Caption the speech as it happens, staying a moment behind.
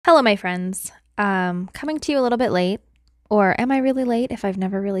Hello, my friends. Coming to you a little bit late, or am I really late if I've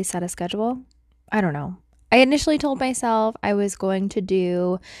never really set a schedule? I don't know. I initially told myself I was going to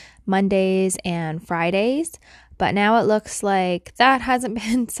do Mondays and Fridays, but now it looks like that hasn't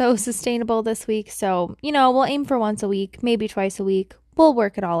been so sustainable this week. So, we'll aim for once a week, maybe twice a week. We'll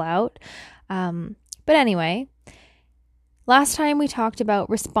work it all out. But anyway, last time we talked about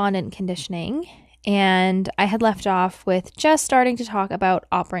respondent conditioning, and I had left off with just starting to talk about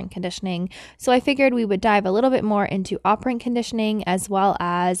operant conditioning. So I figured we would dive a little bit more into operant conditioning as well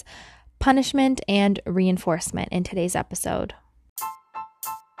as punishment and reinforcement in today's episode.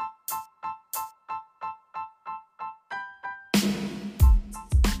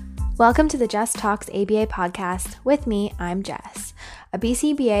 Welcome to the Jess Talks ABA podcast. With me, I'm Jess, a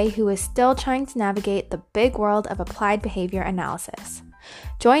BCBA who is still trying to navigate the big world of applied behavior analysis.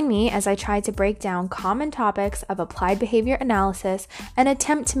 Join me as I try to break down common topics of applied behavior analysis and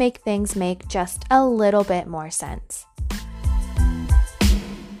attempt to make things make just a little bit more sense.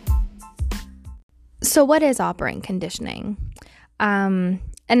 So what is operant conditioning? And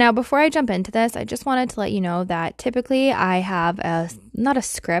now before I jump into this, I just wanted to let you know that typically I have not a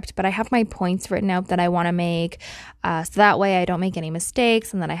script, but I have my points written out that I want to make so that way I don't make any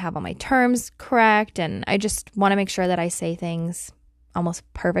mistakes and that I have all my terms correct. And I just want to make sure that I say things almost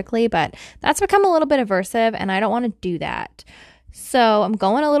perfectly, but that's become a little bit aversive and I don't want to do that. So I'm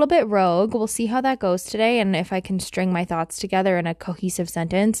going a little bit rogue. We'll see how that goes today and if I can string my thoughts together in a cohesive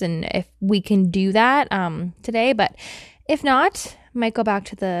sentence and if we can do that today. But if not, I might go back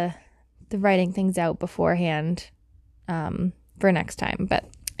to the writing things out beforehand for next time. But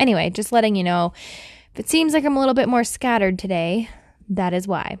anyway, just letting you know, if it seems like I'm a little bit more scattered today, that is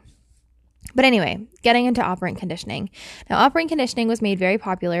why. But anyway, getting into operant conditioning. Now, operant conditioning was made very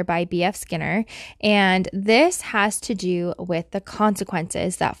popular by B.F. Skinner, and this has to do with the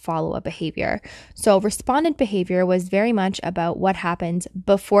consequences that follow a behavior. So respondent behavior was very much about what happens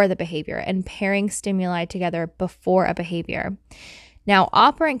before the behavior and pairing stimuli together before a behavior. Now,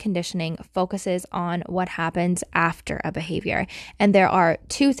 operant conditioning focuses on what happens after a behavior, and there are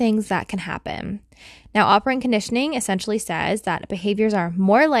two things that can happen. Now, operant conditioning essentially says that behaviors are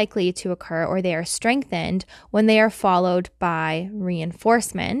more likely to occur or they are strengthened when they are followed by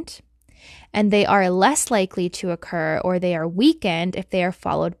reinforcement, and they are less likely to occur or they are weakened if they are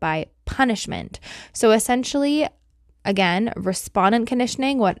followed by punishment. So essentially, again, respondent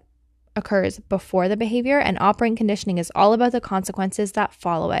conditioning, what occurs before the behavior, and operant conditioning is all about the consequences that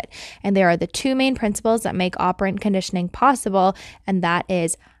follow it. And there are the two main principles that make operant conditioning possible, and that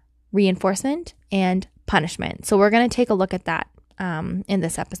is reinforcement and punishment. So we're going to take a look at that in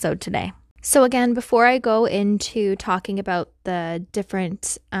this episode today. So again, before I go into talking about the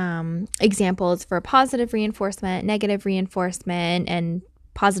different examples for positive reinforcement, negative reinforcement, and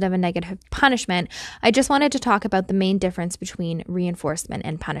positive and negative punishment, I just wanted to talk about the main difference between reinforcement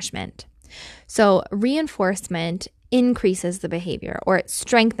and punishment. So reinforcement increases the behavior or it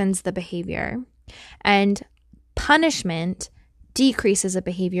strengthens the behavior, and punishment decreases a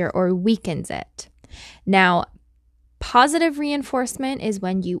behavior or weakens it. Now, positive reinforcement is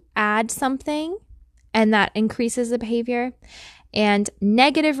when you add something and that increases the behavior. And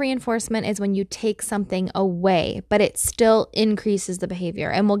negative reinforcement is when you take something away, but it still increases the behavior.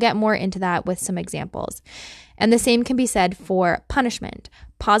 And we'll get more into that with some examples. And the same can be said for punishment.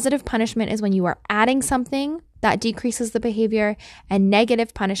 Positive punishment is when you are adding something that decreases the behavior, and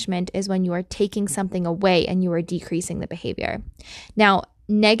negative punishment is when you are taking something away and you are decreasing the behavior. Now,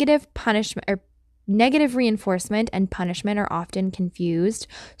 negative reinforcement and punishment are often confused.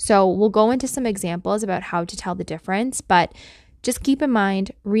 So we'll go into some examples about how to tell the difference, but just keep in mind,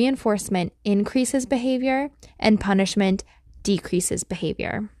 reinforcement increases behavior and punishment decreases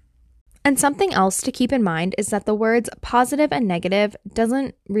behavior. And something else to keep in mind is that the words positive and negative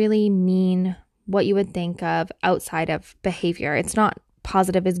doesn't really mean what you would think of outside of behavior. It's not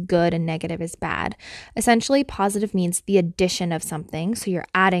positive is good and negative is bad. Essentially, positive means the addition of something, so you're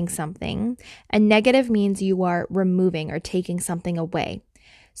adding something, and negative means you are removing or taking something away.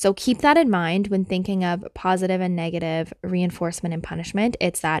 So keep that in mind when thinking of positive and negative reinforcement and punishment.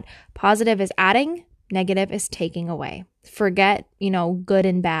 It's that positive is adding, negative is taking away. Forget, good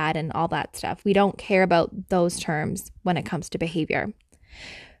and bad and all that stuff. We don't care about those terms when it comes to behavior.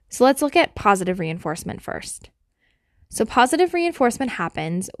 So let's look at positive reinforcement first. So positive reinforcement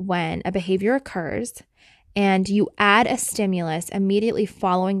happens when a behavior occurs and you add a stimulus immediately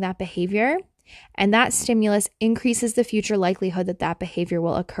following that behavior, and that stimulus increases the future likelihood that that behavior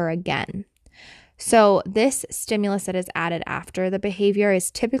will occur again. So this stimulus that is added after the behavior is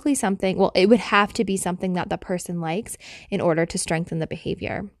typically something, well, it would have to be something that the person likes in order to strengthen the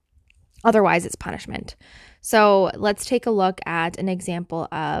behavior. Otherwise, it's punishment. So let's take a look at an example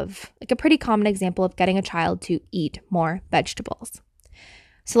of, like a pretty common example of getting a child to eat more vegetables.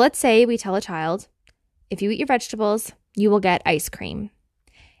 So let's say we tell a child, if you eat your vegetables, you will get ice cream.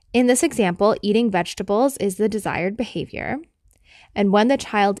 In this example, eating vegetables is the desired behavior. And when the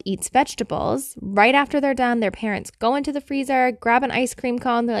child eats vegetables, right after they're done, their parents go into the freezer, grab an ice cream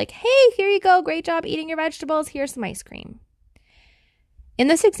cone. They're like, hey, here you go. Great job eating your vegetables. Here's some ice cream. In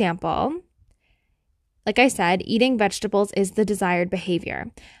this example, like I said, eating vegetables is the desired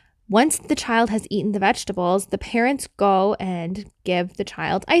behavior. Once the child has eaten the vegetables, the parents go and give the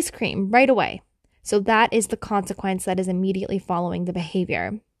child ice cream right away. So that is the consequence that is immediately following the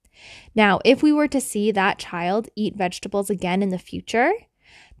behavior. Now, if we were to see that child eat vegetables again in the future,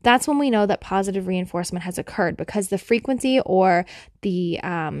 that's when we know that positive reinforcement has occurred, because the frequency or the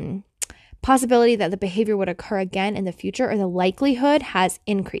possibility that the behavior would occur again in the future, or the likelihood, has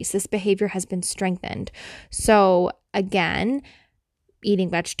increased. This behavior has been strengthened. So again, eating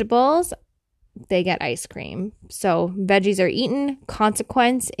vegetables, they get ice cream. So veggies are eaten.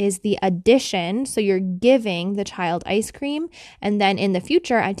 Consequence is the addition. So you're giving the child ice cream. And then in the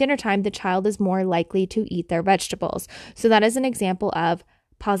future, at dinner time, the child is more likely to eat their vegetables. So that is an example of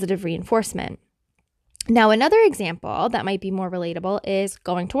positive reinforcement. Now, another example that might be more relatable is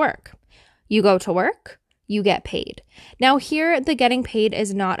going to work. You go to work, you get paid. Now here, the getting paid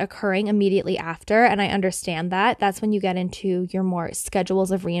is not occurring immediately after, and I understand that. That's when you get into your more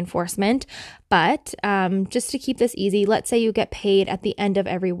schedules of reinforcement. But just to keep this easy, let's say you get paid at the end of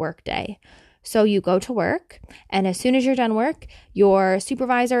every workday. So you go to work, and as soon as you're done work, your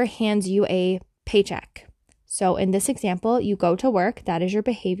supervisor hands you a paycheck. So in this example, you go to work, that is your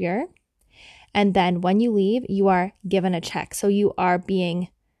behavior. And then when you leave, you are given a check. So you are being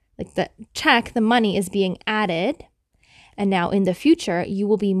like the check, the money is being added. And now in the future, you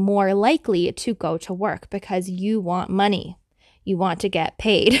will be more likely to go to work because you want money. You want to get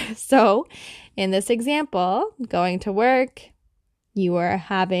paid. So in this example, going to work, you are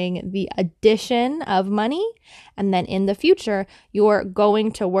having the addition of money. And then in the future, your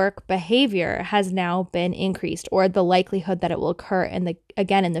going to work behavior has now been increased, or the likelihood that it will occur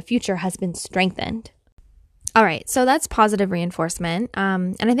again in the future has been strengthened. All right, so that's positive reinforcement.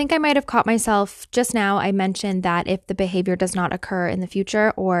 And I think I might have caught myself just now. I mentioned that if the behavior does not occur in the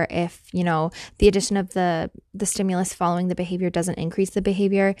future, or if, the addition of the stimulus following the behavior doesn't increase the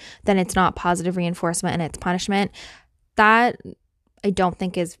behavior, then it's not positive reinforcement and it's punishment. That I don't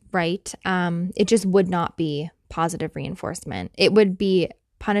think is right. It just would not be positive reinforcement. It would be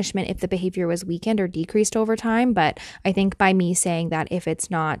punishment if the behavior was weakened or decreased over time. But I think by me saying that if it's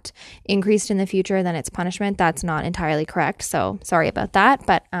not increased in the future, then it's punishment, that's not entirely correct. So sorry about that.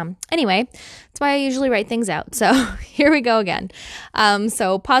 But anyway, that's why I usually write things out. So here we go again.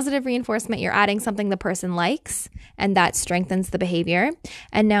 So positive reinforcement, you're adding something the person likes, and that strengthens the behavior.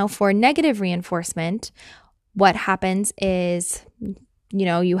 And now for negative reinforcement, what happens is,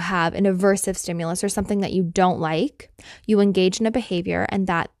 you have an aversive stimulus or something that you don't like. You engage in a behavior, and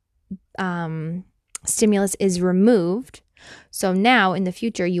that stimulus is removed. So now in the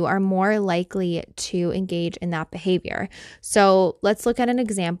future, you are more likely to engage in that behavior. So let's look at an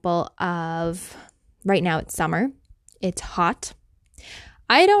example of, right now it's summer. It's hot.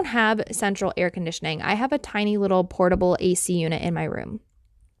 I don't have central air conditioning. I have a tiny little portable AC unit in my room.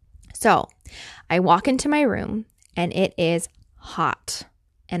 So I walk into my room and it is hot,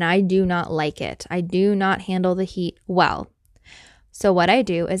 and I do not like it. I do not handle the heat well. So what I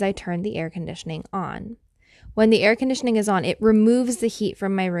do is I turn the air conditioning on. When the air conditioning is on, it removes the heat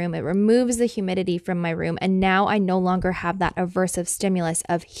from my room. It removes the humidity from my room. And now I no longer have that aversive stimulus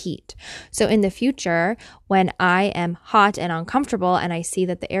of heat. So in the future, when I am hot and uncomfortable and I see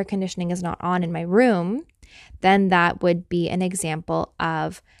that the air conditioning is not on in my room, then that would be an example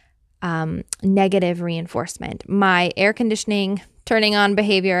of negative reinforcement. My air conditioning turning on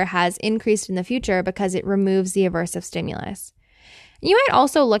behavior has increased in the future because it removes the aversive stimulus. You might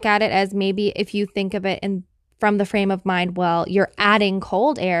also look at it as, maybe if you think of it from the frame of mind, well, you're adding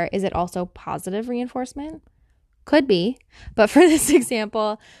cold air. Is it also positive reinforcement? Could be. But for this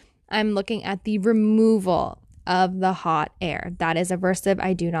example, I'm looking at the removal of the hot air. That is aversive.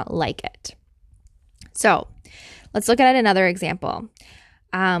 I do not like it. So let's look at another example.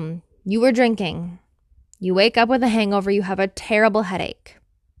 You were drinking. You wake up with a hangover. You have a terrible headache.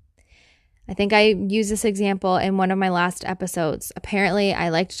 I think I used this example in one of my last episodes. Apparently, I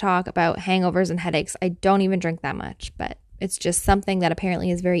like to talk about hangovers and headaches. I don't even drink that much, but It's just something that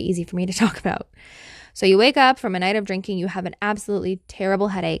apparently is very easy for me to talk about. So you wake up from a night of drinking, you have an absolutely terrible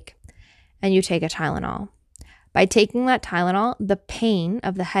headache, and you take a Tylenol. By taking that Tylenol, the pain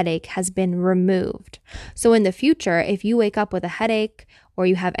of the headache has been removed. So in the future, if you wake up with a headache or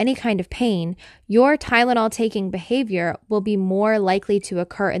you have any kind of pain, your Tylenol taking behavior will be more likely to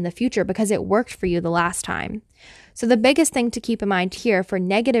occur in the future because it worked for you the last time. So the biggest thing to keep in mind here for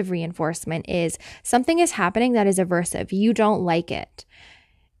negative reinforcement is something is happening that is aversive. You don't like it.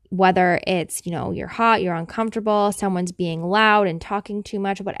 Whether it's, you're hot, you're uncomfortable, someone's being loud and talking too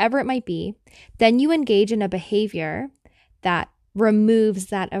much, whatever it might be, then you engage in a behavior that removes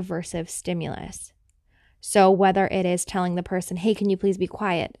that aversive stimulus. So whether it is telling the person, hey, can you please be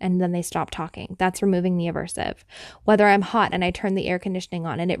quiet? And then they stop talking. That's removing the aversive. Whether I'm hot and I turn the air conditioning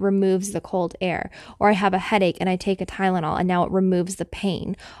on and it removes the cold air, or I have a headache and I take a Tylenol and now it removes the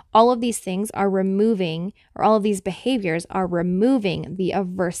pain. All of these things are removing, or all of these behaviors are removing the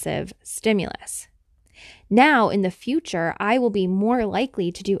aversive stimulus. Now, in the future, I will be more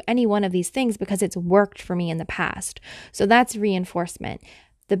likely to do any one of these things because it's worked for me in the past. So that's reinforcement.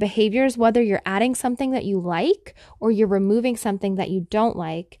 The behaviors, whether you're adding something that you like or you're removing something that you don't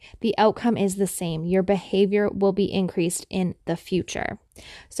like, the outcome is the same. Your behavior will be increased in the future.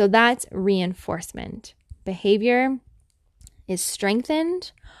 So that's reinforcement. Behavior is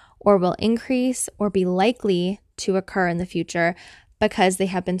strengthened or will increase or be likely to occur in the future because they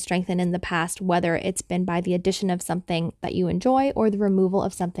have been strengthened in the past, whether it's been by the addition of something that you enjoy or the removal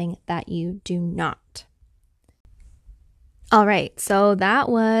of something that you do not. All right, so that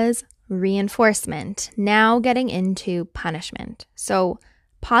was reinforcement. Now getting into punishment. So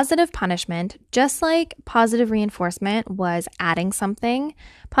positive punishment, just like positive reinforcement was adding something,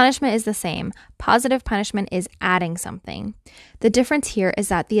 punishment is the same. Positive punishment is adding something. The difference here is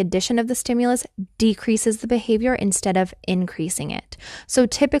that the addition of the stimulus decreases the behavior instead of increasing it. So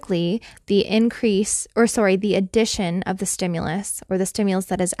typically the addition of the stimulus or the stimulus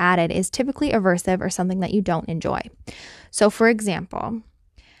that is added is typically aversive or something that you don't enjoy. So for example,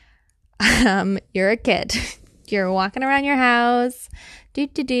 you're a kid, you're walking around your house,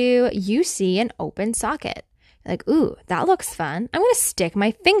 you see an open socket. You're like, ooh, that looks fun. I'm going to stick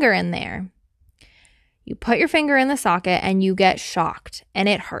my finger in there. You put your finger in the socket and you get shocked and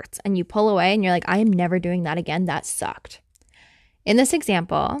it hurts and you pull away and you're like, I am never doing that again. That sucked. In this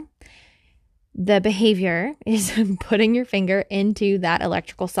example, the behavior is putting your finger into that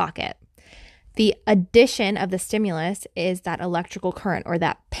electrical socket. The addition of the stimulus is that electrical current or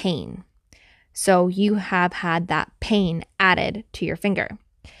that pain. So you have had that pain added to your finger.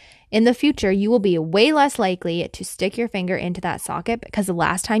 In the future, you will be way less likely to stick your finger into that socket because the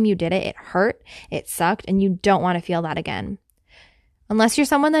last time you did it, it hurt, it sucked, and you don't want to feel that again. Unless you're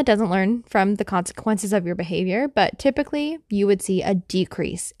someone that doesn't learn from the consequences of your behavior, but typically you would see a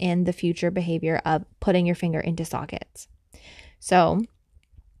decrease in the future behavior of putting your finger into sockets. So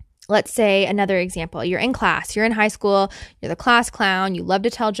let's say another example, you're in class, you're in high school, you're the class clown, you love to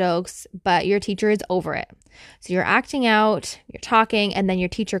tell jokes, but your teacher is over it. So you're acting out, you're talking, and then your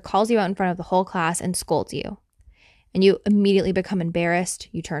teacher calls you out in front of the whole class and scolds you. And you immediately become embarrassed,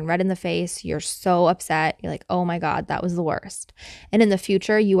 you turn red in the face, you're so upset, you're like, oh my God, that was the worst. And in the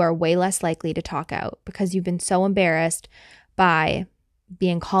future, you are way less likely to talk out because you've been so embarrassed by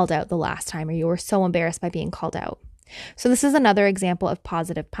being called out the last time, or you were so embarrassed by being called out. So this is another example of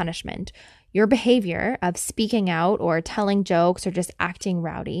positive punishment. Your behavior of speaking out or telling jokes or just acting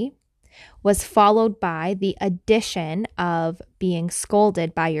rowdy was followed by the addition of being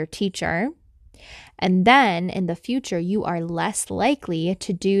scolded by your teacher. And then in the future, you are less likely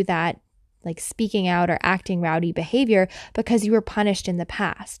to do that, like speaking out or acting rowdy behavior, because you were punished in the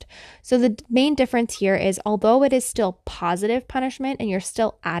past. So the main difference here is, although it is still positive punishment and you're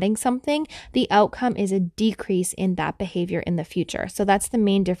still adding something, the outcome is a decrease in that behavior in the future. So that's the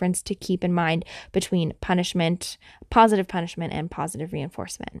main difference to keep in mind between punishment, positive punishment, and positive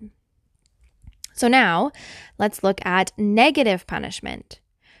reinforcement. So now let's look at negative punishment.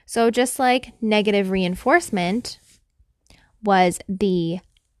 So just like negative reinforcement was the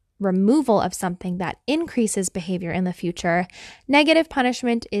removal of something that increases behavior in the future, negative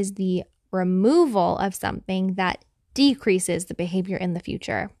punishment is the removal of something that decreases the behavior in the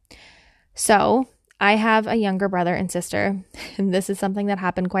future. So I have a younger brother and sister, and this is something that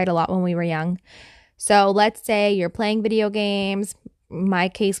happened quite a lot when we were young. So let's say you're playing video games. In my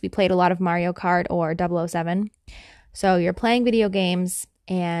case, we played a lot of Mario Kart or 007. So you're playing video games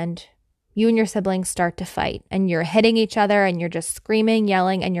and you and your siblings start to fight and you're hitting each other and you're just screaming,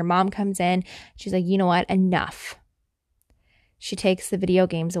 yelling, and your mom comes in. She's like, you know what? Enough. She takes the video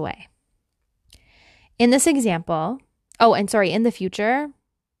games away. In this example, Oh, and sorry, in the future,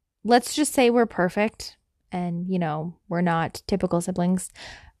 let's just say we're perfect and, we're not typical siblings.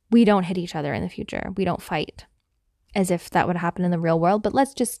 We don't hit each other in the future. We don't fight as if that would happen in the real world, but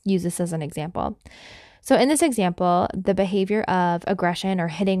let's just use this as an example. So in this example, the behavior of aggression or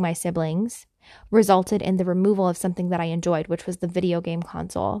hitting my siblings resulted in the removal of something that I enjoyed, which was the video game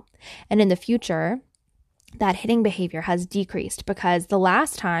console. And in the future, that hitting behavior has decreased because the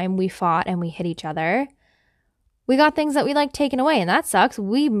last time we fought and we hit each other, we got things that we like taken away, and that sucks.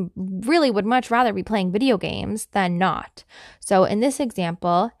 We really would much rather be playing video games than not. So in this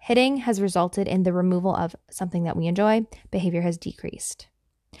example, hitting has resulted in the removal of something that we enjoy. Behavior has decreased.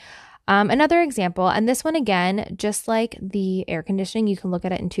 Another example, and this one again, just like the air conditioning, you can look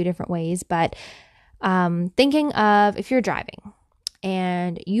at it in two different ways, but thinking of if you're driving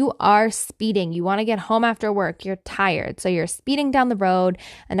and you are speeding, you want to get home after work, you're tired, so you're speeding down the road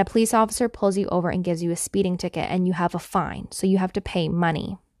and a police officer pulls you over and gives you a speeding ticket and you have a fine, so you have to pay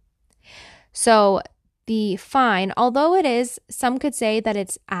money. So the fine, although it is, some could say that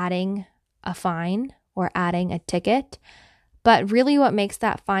it's adding a fine or adding a ticket, but really what makes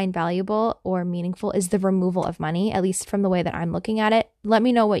that fine valuable or meaningful is the removal of money, at least from the way that I'm looking at it. Let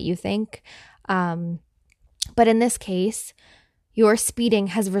me know what you think. But in this case, your speeding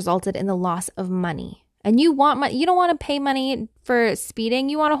has resulted in the loss of money. And you want money. You don't want to pay money for speeding.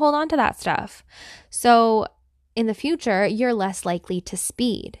 You want to hold on to that stuff. So in the future, you're less likely to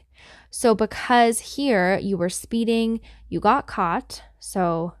speed. So because here you were speeding, you got caught.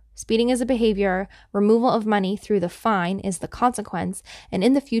 So speeding is a behavior, removal of money through the fine is the consequence, and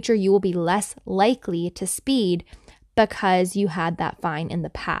in the future you will be less likely to speed because you had that fine in the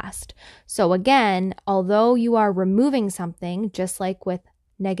past. So again, although you are removing something, just like with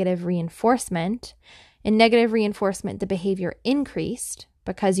negative reinforcement, in negative reinforcement the behavior increased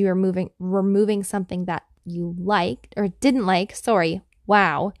because you are removing something that you liked or didn't like.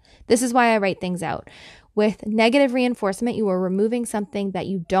 Wow. This is why I write things out. With negative reinforcement, you are removing something that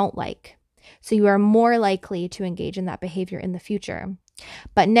you don't like. So you are more likely to engage in that behavior in the future.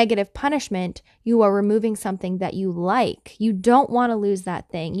 But negative punishment, you are removing something that you like. You don't want to lose that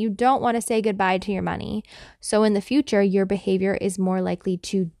thing. You don't want to say goodbye to your money. So in the future, your behavior is more likely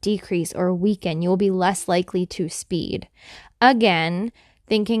to decrease or weaken. You will be less likely to speed. Again,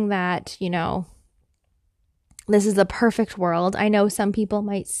 thinking that, this is a perfect world. I know some people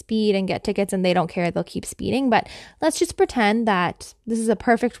might speed and get tickets and they don't care. They'll keep speeding. But let's just pretend that this is a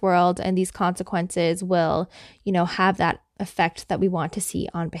perfect world and these consequences will, have that effect that we want to see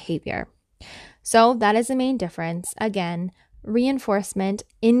on behavior. So that is the main difference. Again, reinforcement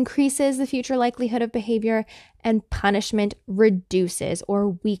increases the future likelihood of behavior and punishment reduces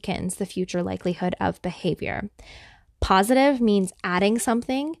or weakens the future likelihood of behavior. Positive means adding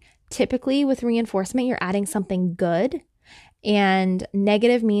something. Typically with reinforcement, you're adding something good, and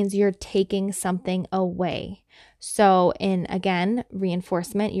negative means you're taking something away. So in, again,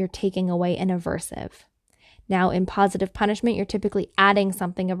 reinforcement, you're taking away an aversive. Now in positive punishment, you're typically adding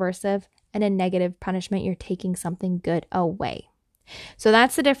something aversive, and in negative punishment, you're taking something good away. So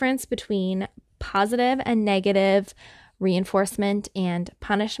that's the difference between positive and negative reinforcement and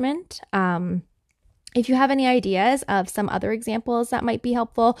punishment. If you have any ideas of some other examples that might be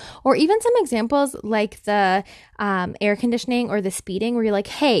helpful, or even some examples like the air conditioning or the speeding where you're like,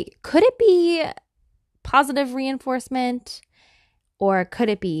 hey, could it be positive reinforcement or could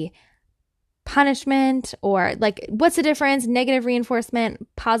it be punishment, or like what's the difference? Negative reinforcement,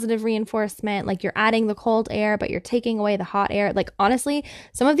 positive reinforcement, like you're adding the cold air but you're taking away the hot air. Like honestly,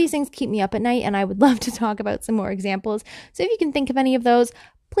 some of these things keep me up at night and I would love to talk about some more examples. So if you can think of any of those,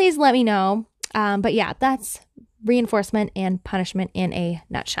 please let me know. But yeah, that's reinforcement and punishment in a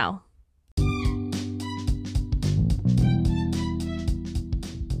nutshell.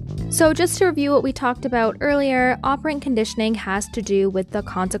 So just to review what we talked about earlier, operant conditioning has to do with the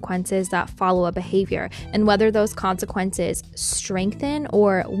consequences that follow a behavior and whether those consequences strengthen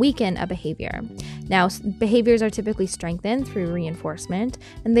or weaken a behavior. Now, behaviors are typically strengthened through reinforcement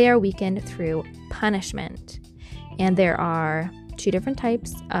and they are weakened through punishment. And there are two different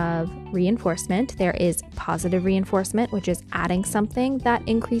types of reinforcement. There is positive reinforcement, which is adding something that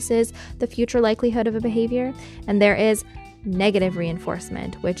increases the future likelihood of a behavior. And there is negative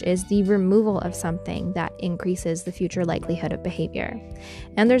reinforcement, which is the removal of something that increases the future likelihood of behavior.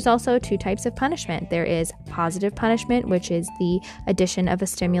 And there's also two types of punishment. There is positive punishment, which is the addition of a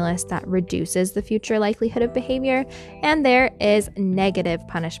stimulus that reduces the future likelihood of behavior. And there is negative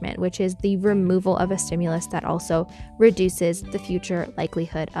punishment, which is the removal of a stimulus that also reduces the future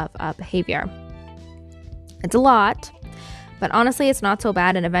likelihood of a behavior. It's a lot, But honestly, it's not so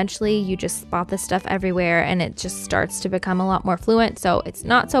bad. And eventually you just spot this stuff everywhere and it just starts to become a lot more fluent. So it's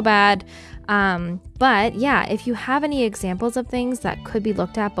not so bad. But yeah, if you have any examples of things that could be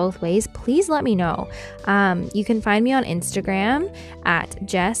looked at both ways, please let me know. You can find me on Instagram at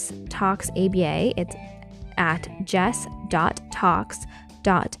JessTalksABA. It's at jess.talks.aba.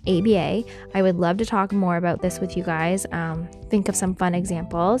 I would love to talk more about this with you guys. Think of some fun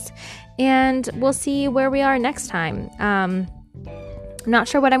examples, and we'll see where we are next time. I'm not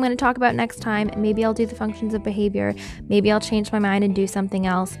sure what I'm going to talk about next time. Maybe I'll do the functions of behavior. Maybe I'll change my mind and do something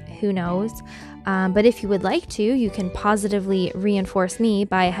else. Who knows? But if you would like to, you can positively reinforce me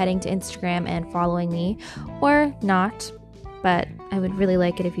by heading to Instagram and following me, or not, but I would really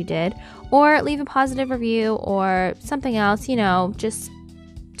like it if you did. Or leave a positive review or something else, just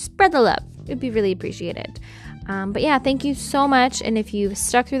spread the love. It'd be really appreciated. But yeah, thank you so much. And if you've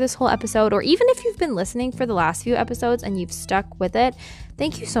stuck through this whole episode, or even if you've been listening for the last few episodes and you've stuck with it,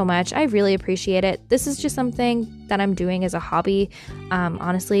 thank you so much. I really appreciate it. This is just something that I'm doing as a hobby.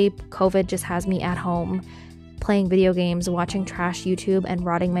 Honestly, COVID just has me at home playing video games, watching trash YouTube, and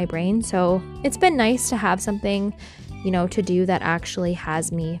rotting my brain. So it's been nice to have something, to do that actually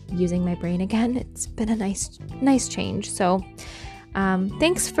has me using my brain again. It's been a nice change. So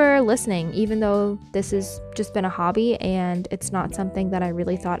thanks for listening, even though this has just been a hobby and it's not something that I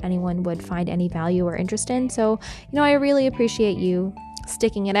really thought anyone would find any value or interest in. So, I really appreciate you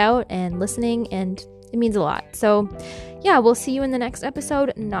sticking it out and listening, and it means a lot. So yeah, we'll see you in the next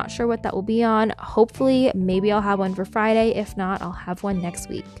episode. Not sure what that will be on. Hopefully, maybe I'll have one for Friday. If not, I'll have one next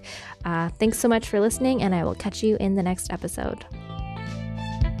week. Thanks so much for listening, and I will catch you in the next episode.